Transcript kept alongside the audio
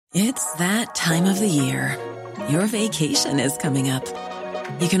It's that time of the year. Your vacation is coming up.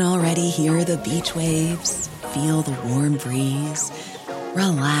 You can already hear the beach waves, feel the warm breeze,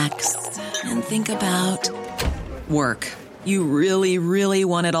 relax, and think about work. You really, really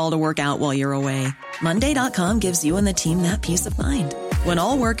want it all to work out while you're away. Monday.com gives you and the team that peace of mind. When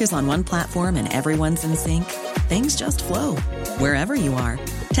all work is on one platform and everyone's in sync, things just flow. Wherever you are,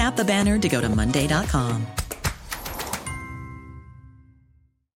 tap the banner to go to Monday.com.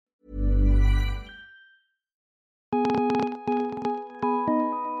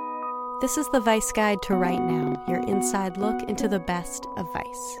 This is the Vice Guide to Right Now, your inside look into the best of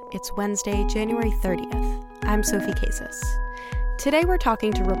Vice. It's Wednesday, January 30th. I'm Sophie Casas. Today we're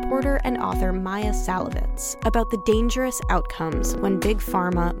talking to reporter and author Maya Salovitz about the dangerous outcomes when Big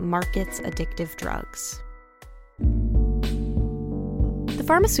Pharma markets addictive drugs. The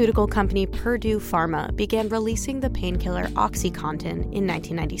pharmaceutical company Purdue Pharma began releasing the painkiller OxyContin in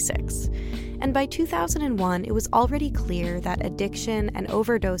 1996. And by 2001, it was already clear that addiction and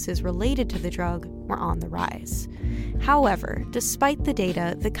overdoses related to the drug were on the rise. However, despite the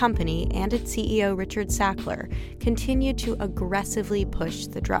data, the company and its CEO Richard Sackler continued to aggressively push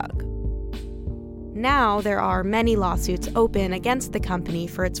the drug. Now there are many lawsuits open against the company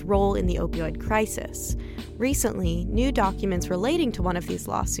for its role in the opioid crisis. Recently, new documents relating to one of these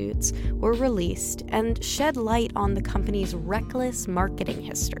lawsuits were released and shed light on the company's reckless marketing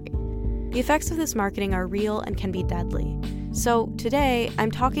history. The effects of this marketing are real and can be deadly. So today,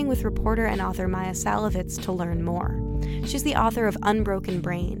 I'm talking with reporter and author Maya Salovitz to learn more. She's the author of Unbroken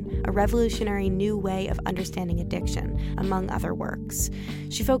Brain, a revolutionary new way of understanding addiction, among other works.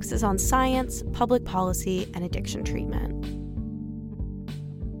 She focuses on science, public policy, and addiction treatment.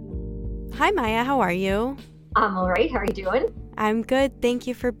 Hi, Maya. How are you? I'm all right. How are you doing? I'm good. Thank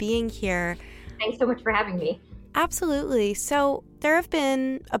you for being here. Thanks so much for having me. Absolutely. So there have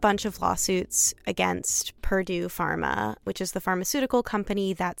been a bunch of lawsuits against Purdue Pharma, which is the pharmaceutical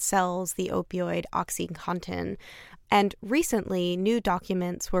company that sells the opioid OxyContin. And recently, new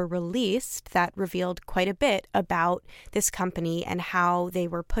documents were released that revealed quite a bit about this company and how they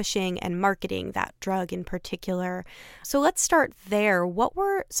were pushing and marketing that drug in particular. So let's start there. What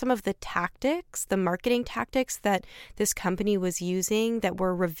were some of the tactics, the marketing tactics that this company was using that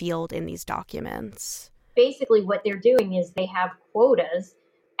were revealed in these documents? Basically, what they're doing is they have quotas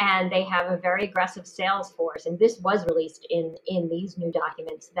and they have a very aggressive sales force. And this was released in these new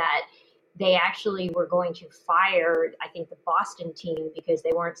documents that they actually were going to fire, I think, the Boston team because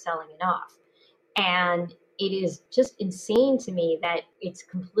they weren't selling enough. And it is just insane to me that it's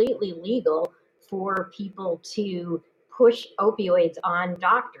completely legal for people to push opioids on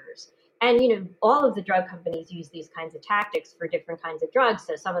doctors. And, all of the drug companies use these kinds of tactics for different kinds of drugs.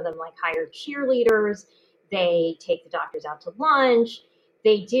 So some of them like hire cheerleaders, they take the doctors out to lunch,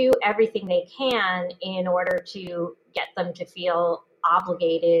 they do everything they can in order to get them to feel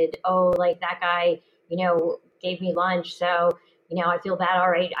obligated. Oh, like that guy, gave me lunch. So, I feel bad.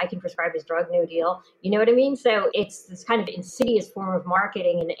 All right, I can prescribe his drug, no deal. You know what I mean? So it's this kind of insidious form of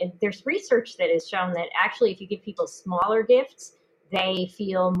marketing. And there's research that has shown that actually if you give people smaller gifts, they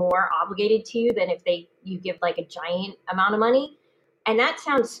feel more obligated to you than if you give like a giant amount of money. And that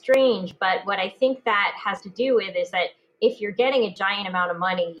sounds strange, but what I think that has to do with is that if you're getting a giant amount of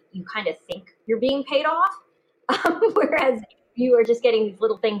money, you kind of think you're being paid off. Whereas if you are just getting these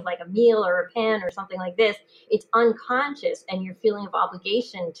little things like a meal or a pen or something like this, it's unconscious, and your feeling of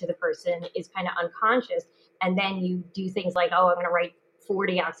obligation to the person is kind of unconscious. And then you do things like, oh, I'm going to write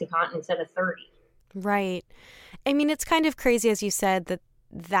 40 OxyContin instead of 30. Right. I mean, it's kind of crazy, as you said,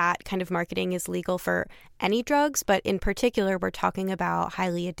 that kind of marketing is legal for any drugs, but in particular, we're talking about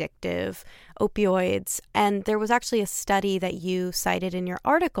highly addictive opioids. And there was actually a study that you cited in your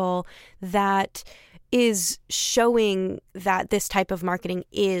article that is showing that this type of marketing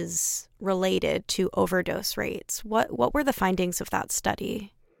is related to overdose rates. What were the findings of that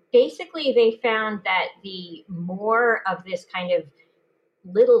study? Basically, they found that the more of this kind of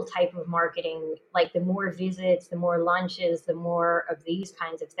little type of marketing, like the more visits, the more lunches, the more of these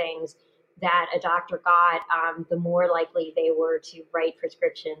kinds of things that a doctor got, the more likely they were to write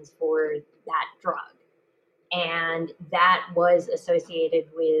prescriptions for that drug. And that was associated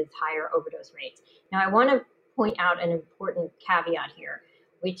with higher overdose rates. Now, I want to point out an important caveat here,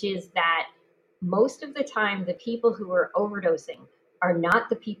 which is that most of the time, the people who are overdosing are not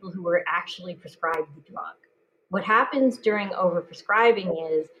the people who are actually prescribed the drug. What happens during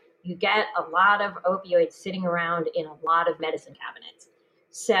overprescribing is you get a lot of opioids sitting around in a lot of medicine cabinets.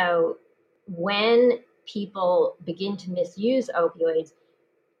 So when people begin to misuse opioids,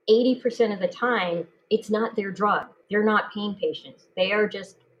 80% of the time, it's not their drug. They're not pain patients. They are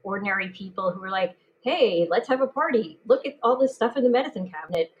just ordinary people who are like, hey, let's have a party. Look at all this stuff in the medicine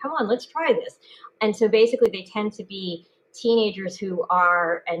cabinet. Come on, let's try this. And so basically they tend to be teenagers who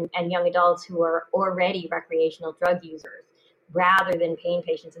are, and young adults who are already recreational drug users rather than pain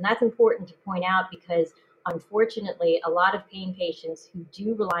patients. And that's important to point out because unfortunately, a lot of pain patients who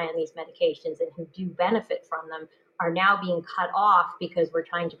do rely on these medications and who do benefit from them are now being cut off because we're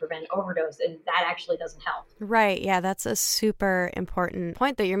trying to prevent overdose, and that actually doesn't help. Right. Yeah, that's a super important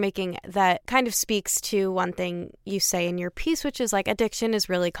point that you're making that kind of speaks to one thing you say in your piece, which is like addiction is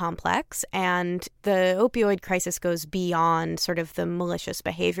really complex, and the opioid crisis goes beyond sort of the malicious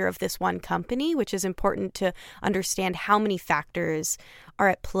behavior of this one company, which is important to understand how many factors are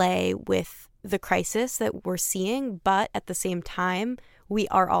at play with the crisis that we're seeing, but at the same time, we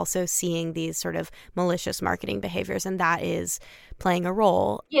are also seeing these sort of malicious marketing behaviors, and that is playing a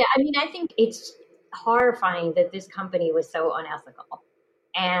role. Yeah, I mean, I think it's horrifying that this company was so unethical.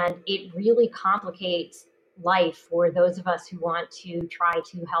 And it really complicates life for those of us who want to try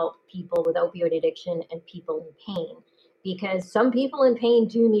to help people with opioid addiction and people in pain. Because some people in pain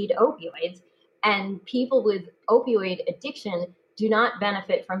do need opioids, and people with opioid addiction do not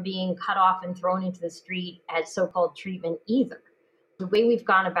benefit from being cut off and thrown into the street as so-called treatment either. The way we've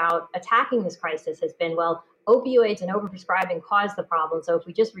gone about attacking this crisis has been, well, opioids and overprescribing cause the problem, so if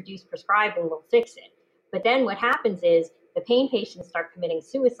we just reduce prescribing, we'll fix it. But then what happens is the pain patients start committing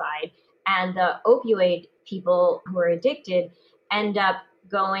suicide, and the opioid people who are addicted end up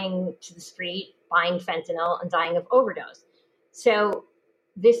going to the street, buying fentanyl, and dying of overdose. So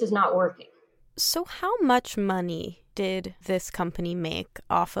this is not working. So how much money did this company make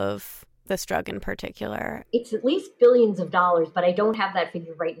off of this drug in particular? It's at least billions of dollars, but I don't have that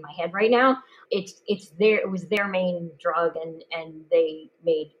figure right in my head right now. It was their main drug, and they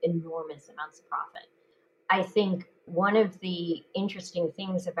made enormous amounts of profit. I think one of the interesting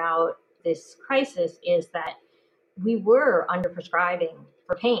things about this crisis is that we were underprescribing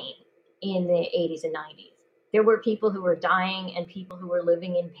for pain in the 80s and 90s. There were people who were dying and people who were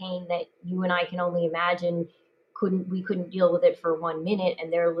living in pain that you and I can only imagine we couldn't deal with it for 1 minute,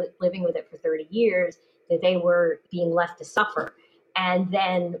 and they're living with it for 30 years, that they were being left to suffer. And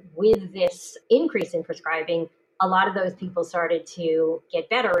then with this increase in prescribing, a lot of those people started to get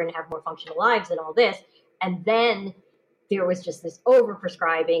better and have more functional lives and all this. And then there was just this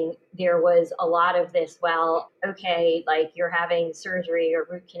overprescribing. There was a lot of this, well, okay, like you're having surgery or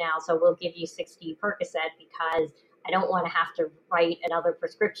root canal, so we'll give you 60 Percocet because I don't want to have to write another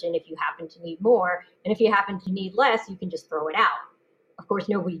prescription if you happen to need more. And if you happen to need less, you can just throw it out. Of course,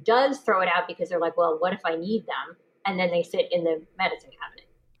 nobody does throw it out because they're like, well, what if I need them? And then they sit in the medicine cabinet.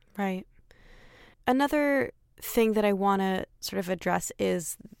 Right. Another thing that I want to sort of address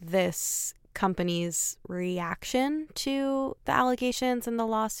is this company's reaction to the allegations and the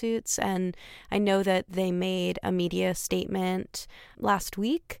lawsuits. And I know that they made a media statement last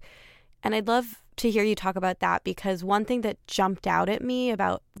week, and I'd love to hear you talk about that, because one thing that jumped out at me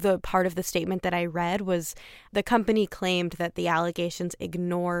about the part of the statement that I read was the company claimed that the allegations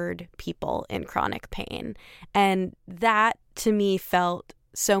ignored people in chronic pain. And that to me felt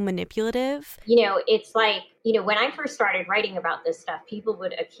so manipulative. You know, it's like, you know, when I first started writing about this stuff, people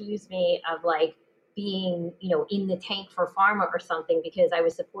would accuse me of like being, you know, in the tank for pharma or something because I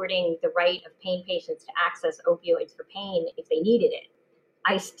was supporting the right of pain patients to access opioids for pain if they needed it.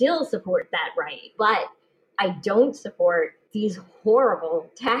 I still support that right, but I don't support these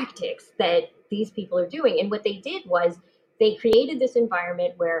horrible tactics that these people are doing. And what they did was they created this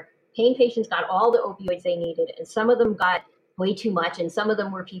environment where pain patients got all the opioids they needed, and some of them got way too much, and some of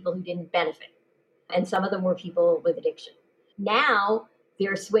them were people who didn't benefit, and some of them were people with addiction. Now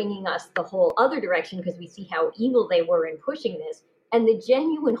they're swinging us the whole other direction because we see how evil they were in pushing this, and the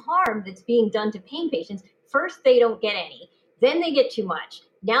genuine harm that's being done to pain patients. First, they don't get any. Then they get too much.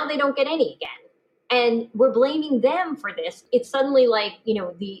 Now they don't get any again. And we're blaming them for this. It's suddenly like, you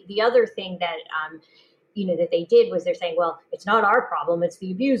know, the other thing that, you know, that they did was they're saying, well, it's not our problem, it's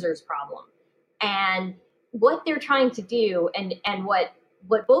the abuser's problem. And what they're trying to do, and what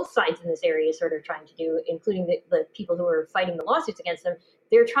both sides in this area is sort of trying to do, including the people who are fighting the lawsuits against them,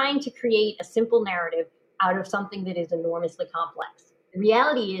 they're trying to create a simple narrative out of something that is enormously complex. The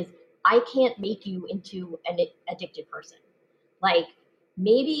reality is, I can't make you into an addicted person. Like,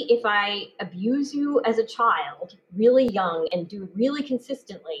 maybe if I abuse you as a child, really young, and do it really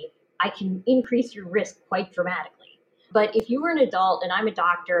consistently, I can increase your risk quite dramatically. But if you were an adult and I'm a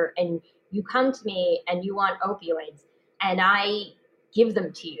doctor and you come to me and you want opioids and I give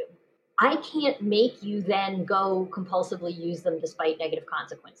them to you, I can't make you then go compulsively use them despite negative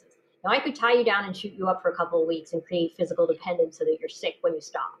consequences. Now, I could tie you down and shoot you up for a couple of weeks and create physical dependence so that you're sick when you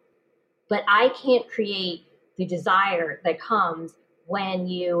stop. But I can't create the desire that comes when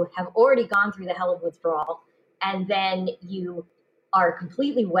you have already gone through the hell of withdrawal and then you are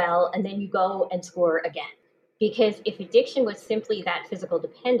completely well and then you go and score again. Because if addiction was simply that physical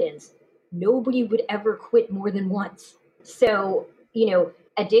dependence, nobody would ever quit more than once. So,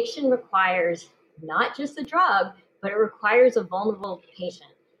 addiction requires not just a drug, but it requires a vulnerable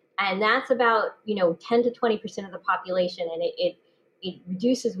patient. And that's about, 10 to 20% of the population. And it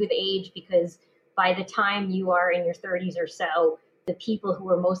reduces with age because by the time you are in your 30s or so, the people who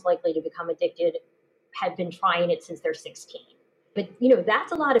are most likely to become addicted have been trying it since they're 16. But,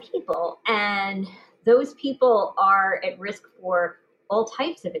 that's a lot of people. And those people are at risk for all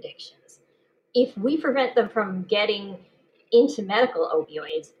types of addictions. If we prevent them from getting into medical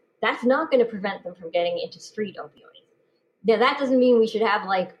opioids, that's not going to prevent them from getting into street opioids. Now, that doesn't mean we should have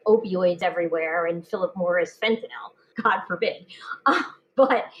like opioids everywhere and Philip Morris fentanyl, God forbid.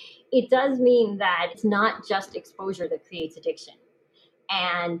 But it does mean that it's not just exposure that creates addiction.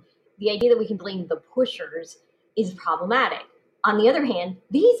 And the idea that we can blame the pushers is problematic. On the other hand,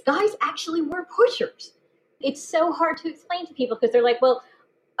 these guys actually were pushers. It's so hard to explain to people because they're like, well,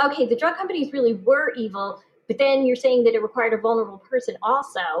 okay, the drug companies really were evil, but then you're saying that it required a vulnerable person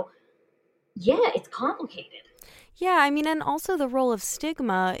also. Yeah, it's complicated. Yeah, I mean, and also the role of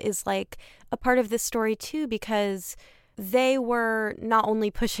stigma is like a part of this story too, because they were not only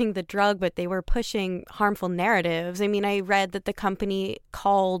pushing the drug, but they were pushing harmful narratives. I mean, I read that the company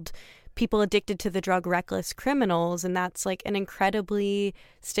called people addicted to the drug reckless criminals, and that's like an incredibly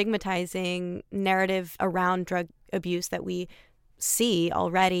stigmatizing narrative around drug abuse that we see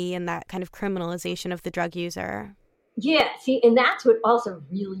already in that kind of criminalization of the drug user. Yeah, see, and that's what also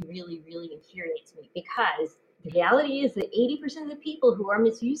really, really, really infuriates me, because the reality is that 80% of the people who are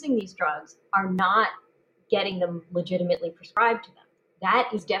misusing these drugs are not getting them legitimately prescribed to them. That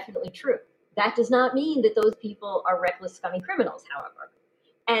is definitely true. That does not mean that those people are reckless, scummy criminals, however.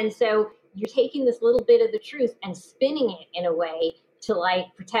 And so you're taking this little bit of the truth and spinning it in a way to like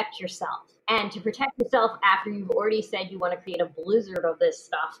protect yourself. And to protect yourself after you've already said you want to create a blizzard of this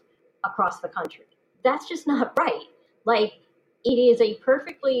stuff across the country. That's just not right. Like, it is a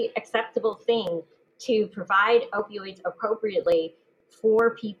perfectly acceptable thing to provide opioids appropriately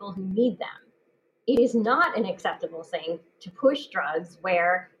for people who need them. It is not an acceptable thing to push drugs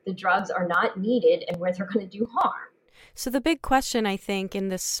where the drugs are not needed and where they're going to do harm. So the big question, I think, in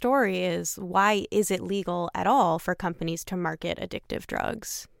this story is, why is it legal at all for companies to market addictive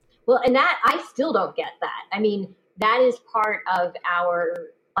drugs? Well, and that, I still don't get that. I mean, that is part of our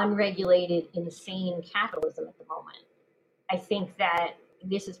unregulated, insane capitalism at the moment. I think that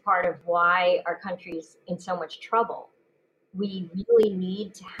this is part of why our country's in so much trouble. We really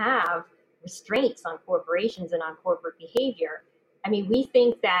need to have restraints on corporations and on corporate behavior. I mean, we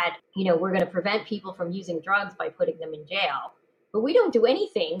think that, we're going to prevent people from using drugs by putting them in jail, but we don't do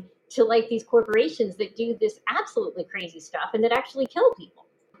anything to like these corporations that do this absolutely crazy stuff and that actually kill people.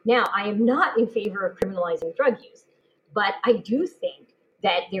 Now, I am not in favor of criminalizing drug use, but I do think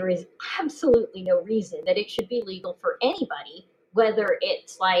that there is absolutely no reason that it should be legal for anybody, whether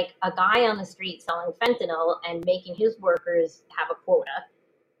it's like a guy on the street selling fentanyl and making his workers have a quota,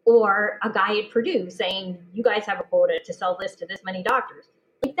 or a guy at Purdue saying, you guys have a quota to sell this to this many doctors.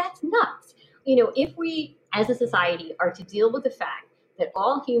 Like, that's nuts. If we as a society are to deal with the fact that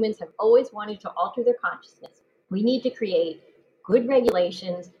all humans have always wanted to alter their consciousness, we need to create good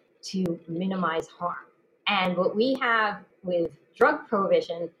regulations to minimize harm. And what we have with drug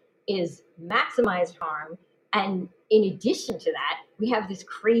prohibition is maximized harm. And in addition to that, we have this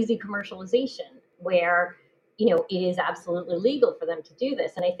crazy commercialization where, it is absolutely legal for them to do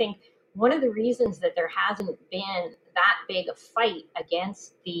this. And I think one of the reasons that there hasn't been that big a fight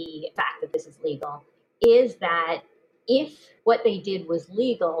against the fact that this is legal is that if what they did was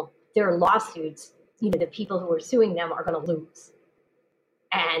legal, their lawsuits, the people who are suing them are going to lose.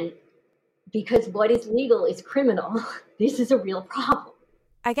 And because what is legal is criminal, this is a real problem.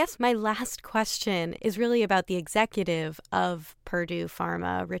 I guess my last question is really about the executive of Purdue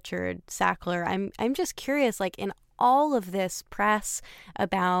Pharma, Richard Sackler. I'm just curious, like, in all of this press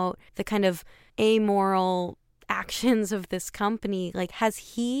about the kind of amoral actions of this company, like, has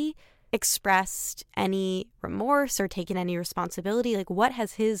he expressed any remorse or taken any responsibility? Like, what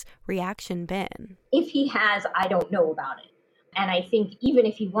has his reaction been? If he has, I don't know about it. And I think even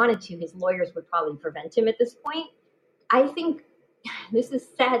if he wanted to, his lawyers would probably prevent him at this point. I think, this is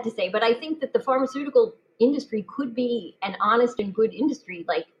sad to say, but I think that the pharmaceutical industry could be an honest and good industry.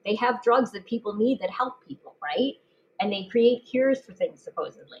 Like, they have drugs that people need that help people, right? And they create cures for things,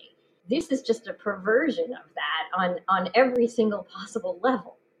 supposedly. This is just a perversion of that on every single possible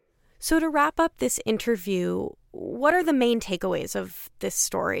level. So to wrap up this interview, what are the main takeaways of this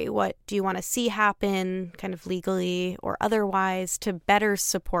story? What do you want to see happen, kind of legally or otherwise, to better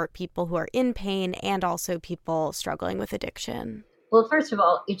support people who are in pain and also people struggling with addiction? Well, first of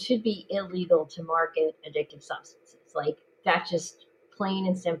all, it should be illegal to market addictive substances. Like, that's just plain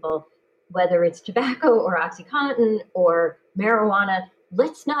and simple. Whether it's tobacco or OxyContin or marijuana,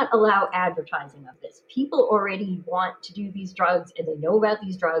 let's not allow advertising of this. People already want to do these drugs and they know about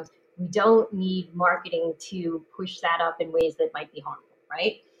these drugs. We don't need marketing to push that up in ways that might be harmful,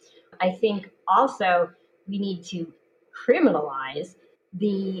 right? I think also we need to criminalize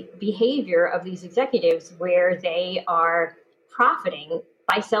the behavior of these executives where they are profiting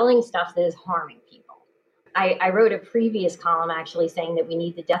by selling stuff that is harming people. I wrote a previous column actually saying that we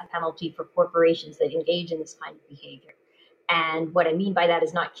need the death penalty for corporations that engage in this kind of behavior. And what I mean by that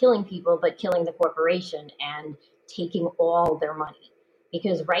is not killing people, but killing the corporation and taking all their money.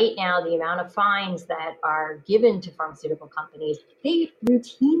 Because right now, the amount of fines that are given to pharmaceutical companies, they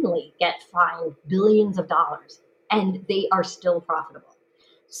routinely get fined billions of dollars, and they are still profitable.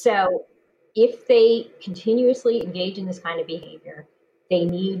 So if they continuously engage in this kind of behavior, they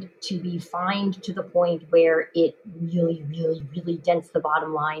need to be fined to the point where it really, really, really dents the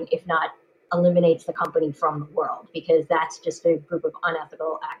bottom line, if not eliminates the company from the world, because that's just a group of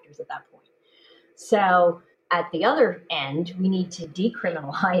unethical actors at that point. So at the other end, we need to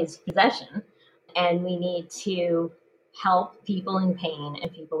decriminalize possession, and we need to help people in pain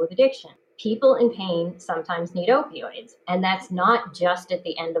and people with addiction. People in pain sometimes need opioids, and that's not just at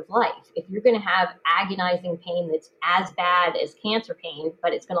the end of life. If you're going to have agonizing pain that's as bad as cancer pain,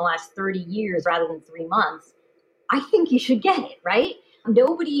 but it's going to last 30 years rather than 3 months, I think you should get it, right?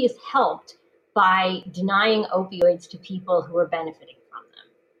 Nobody is helped by denying opioids to people who are benefiting from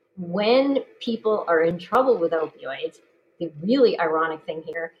them. When people are in trouble with opioids, the really ironic thing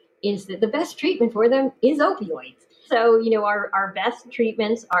here is that the best treatment for them is opioids. So, our best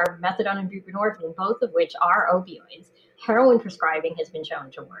treatments are methadone and buprenorphine, both of which are opioids. Heroin prescribing has been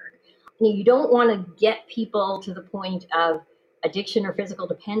shown to work. You don't want to get people to the point of addiction or physical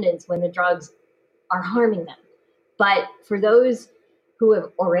dependence when the drugs are harming them. But for those who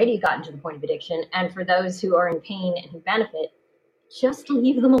have already gotten to the point of addiction, and for those who are in pain and who benefit, just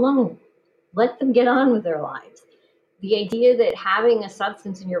leave them alone. Let them get on with their lives. The idea that having a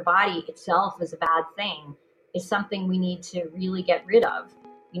substance in your body itself is a bad thing is something we need to really get rid of.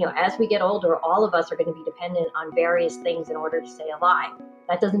 As we get older, all of us are going to be dependent on various things in order to stay alive.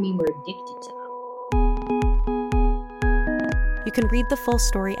 That doesn't mean we're addicted to them. You can read the full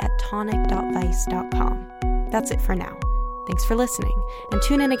story at tonic.vice.com. That's it for now. Thanks for listening, and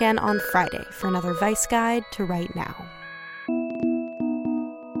tune in again on Friday for another Vice Guide to Right Now.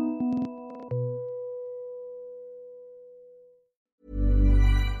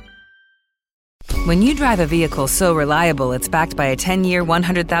 When you drive a vehicle so reliable it's backed by a 10-year,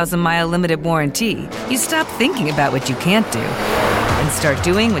 100,000-mile limited warranty, you stop thinking about what you can't do and start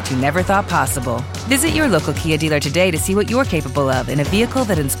doing what you never thought possible. Visit your local Kia dealer today to see what you're capable of in a vehicle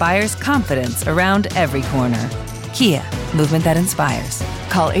that inspires confidence around every corner. Kia, movement that inspires.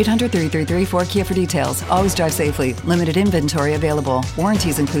 Call 800-333-4KIA for details. Always drive safely. Limited inventory available.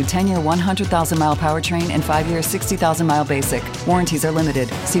 Warranties include 10-year 100,000-mile powertrain and 5-year 60,000-mile basic. Warranties are limited.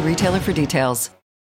 See retailer for details.